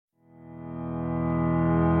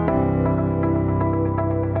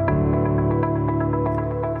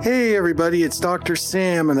Hey everybody, it's Dr.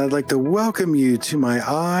 Sam, and I'd like to welcome you to my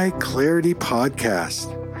Eye Clarity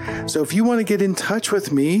podcast. So if you want to get in touch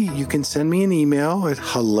with me, you can send me an email at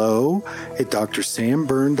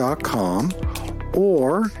hello@drsambyrne.com,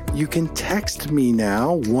 or you can text me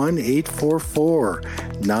now,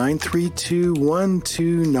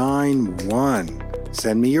 1-844-932-1291.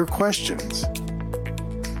 Send me your questions.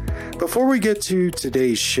 Before we get to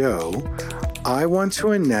today's show, I want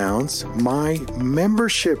to announce my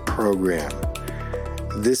membership program.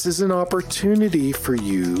 This is an opportunity for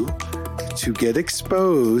you to get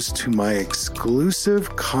exposed to my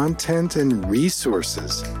exclusive content and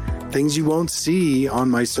resources, things you won't see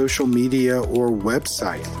on my social media or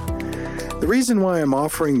website. The reason why I'm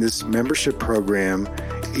offering this membership program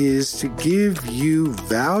is to give you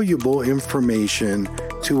valuable information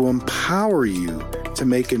to empower you to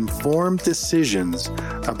make informed decisions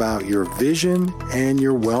about your vision and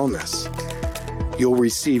your wellness. You'll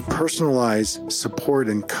receive personalized support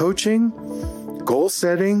and coaching, goal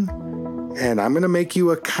setting, and I'm going to make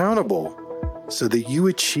you accountable so that you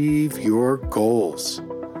achieve your goals.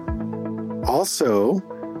 Also,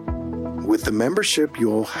 with the membership,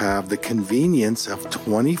 you'll have the convenience of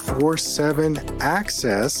 24/7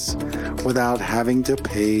 access without having to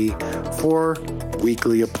pay for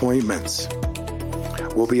weekly appointments.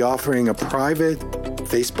 We'll be offering a private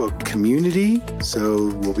Facebook community,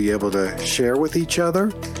 so we'll be able to share with each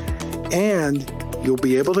other, and you'll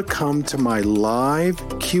be able to come to my live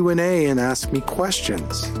Q&A and ask me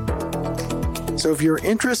questions. So if you're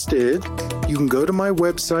interested, you can go to my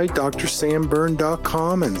website,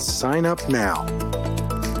 drsambyrne.com, and sign up now.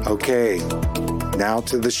 Okay, now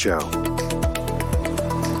to the show.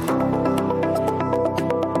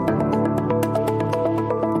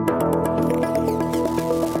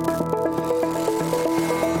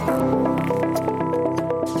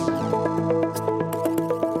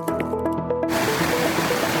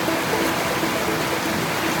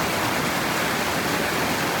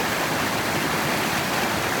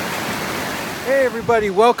 Hey everybody,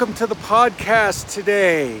 welcome to the podcast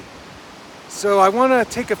today. So I want to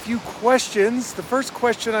take a few questions. The first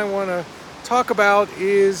question I want to talk about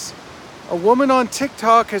is a woman on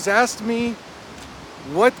TikTok has asked me,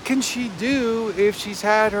 what can she do if she's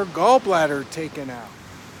had her gallbladder taken out?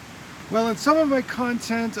 Well, in some of my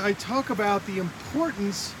content, I talk about the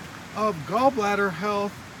importance of gallbladder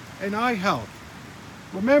health and eye health.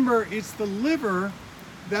 Remember, it's the liver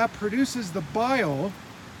that produces the bile,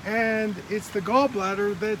 and it's the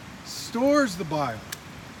gallbladder that stores the bile.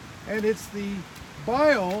 And it's the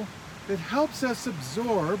bile that helps us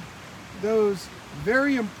absorb those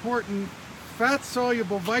very important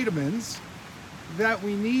fat-soluble vitamins that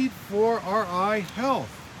we need for our eye health.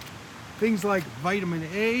 Things like vitamin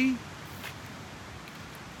A,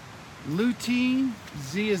 lutein,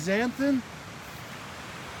 zeaxanthin.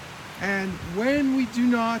 And when we do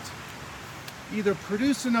not either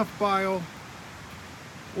produce enough bile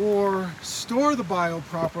or store the bile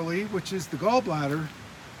properly, which is the gallbladder,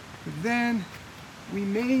 then we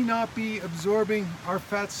may not be absorbing our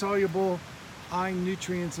fat-soluble eye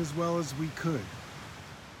nutrients as well as we could.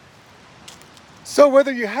 So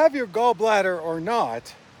whether you have your gallbladder or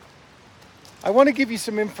not, I want to give you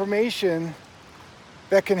some information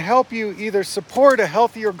that can help you either support a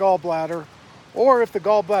healthier gallbladder, or if the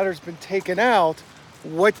gallbladder's been taken out,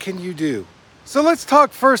 what can you do? So let's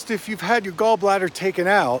talk first if you've had your gallbladder taken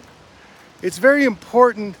out. It's very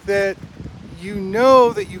important that you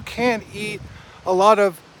know that you can't eat a lot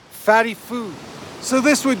of fatty food. So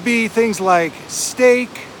this would be things like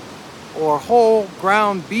steak or whole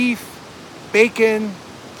ground beef, bacon,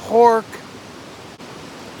 pork,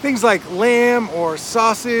 things like lamb or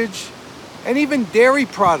sausage, and even dairy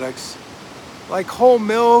products like whole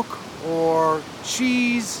milk or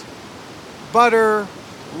cheese, butter,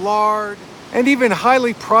 lard, and even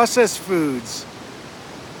highly processed foods,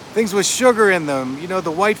 things with sugar in them,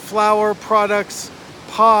 the white flour products,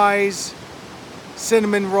 pies,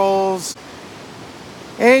 cinnamon rolls.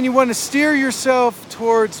 And you want to steer yourself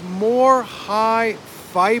towards more high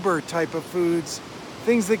fiber type of foods,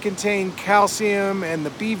 things that contain calcium and the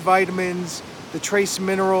B vitamins, the trace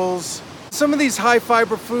minerals. Some of these high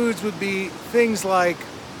fiber foods would be things like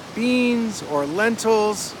beans or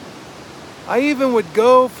lentils. I even would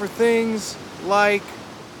go for things like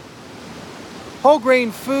whole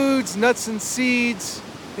grain foods, nuts and seeds,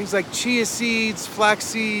 things like chia seeds, flax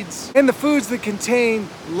seeds, and the foods that contain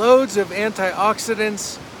loads of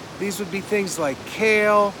antioxidants. These would be things like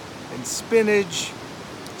kale and spinach,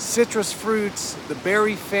 citrus fruits, the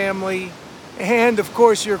berry family, and of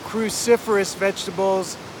course your cruciferous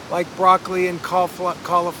vegetables like broccoli and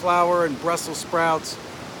cauliflower and Brussels sprouts.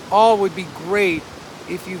 all would be great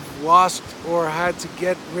if you've lost or had to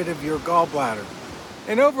get rid of your gallbladder.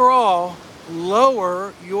 And overall,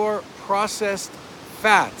 lower your processed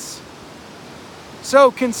fats.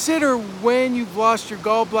 So consider when you've lost your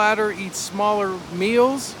gallbladder, eat smaller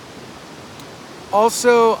meals.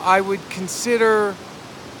 Also, I would consider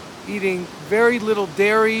eating very little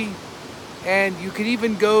dairy, and you could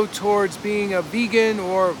even go towards being a vegan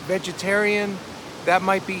or vegetarian. That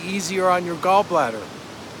might be easier on your gallbladder.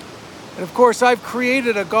 And of course, I've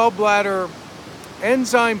created a gallbladder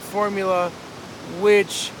enzyme formula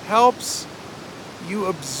which helps you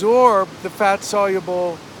absorb the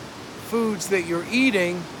fat-soluble foods that you're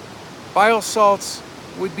eating. Bile salts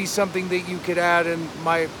would be something that you could add, and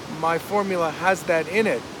my formula has that in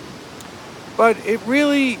it. But it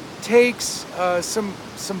really takes some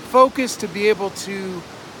focus to be able to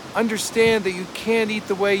understand that you can't eat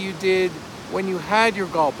the way you did when you had your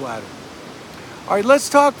gallbladder. All right, let's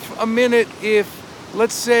talk a minute if,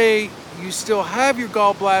 let's say, you still have your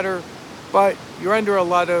gallbladder, but you're under a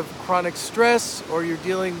lot of chronic stress or you're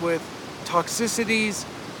dealing with toxicities,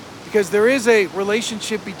 because there is a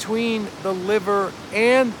relationship between the liver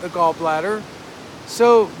and the gallbladder.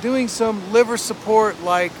 So doing some liver support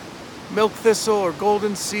like milk thistle or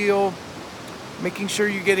golden seal, making sure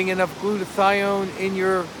you're getting enough glutathione in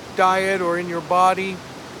your diet or in your body.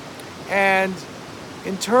 And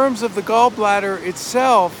in terms of the gallbladder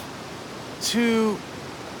itself, to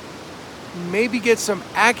maybe get some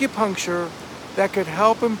acupuncture that could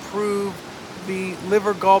help improve the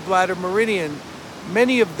liver gallbladder meridian.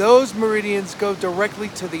 Many of those meridians go directly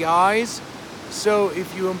to the eyes. So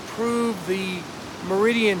if you improve the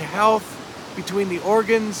meridian health between the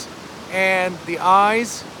organs and the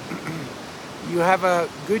eyes, you have a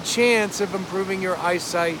good chance of improving your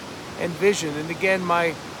eyesight and vision. And again,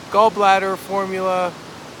 my gallbladder formula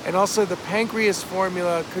and also the pancreas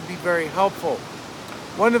formula could be very helpful.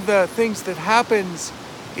 One of the things that happens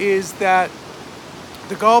is that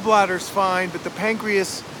the gallbladder's fine, but the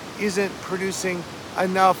pancreas isn't producing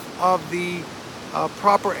enough of the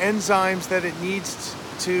proper enzymes that it needs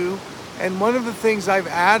to. And one of the things I've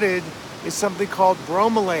added is something called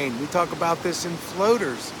bromelain. We talk about this in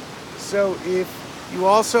floaters. So if you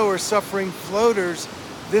also are suffering floaters,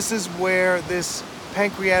 this is where this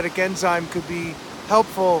pancreatic enzyme could be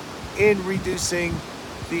helpful in reducing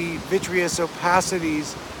the vitreous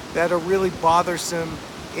opacities that are really bothersome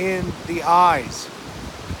in the eyes.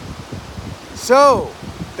 So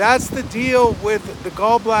that's the deal with the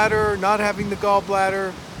gallbladder, not having the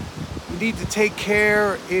gallbladder. You need to take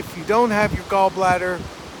care. If you don't have your gallbladder,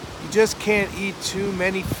 you just can't eat too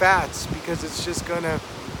many fats, because it's just going to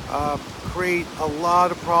create a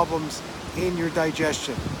lot of problems in your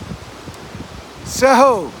digestion.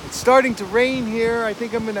 So it's starting to rain here. I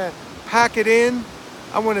think I'm going to pack it in.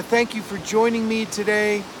 I want to thank you for joining me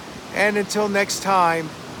today, and until next time,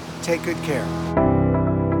 take good care.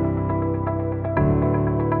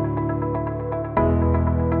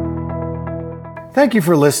 Thank you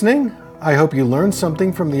for listening. I hope you learned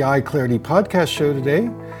something from the Eye Clarity podcast show today.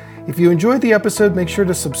 If you enjoyed the episode, make sure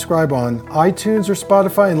to subscribe on iTunes or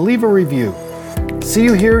Spotify and leave a review. See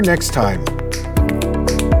you here next time.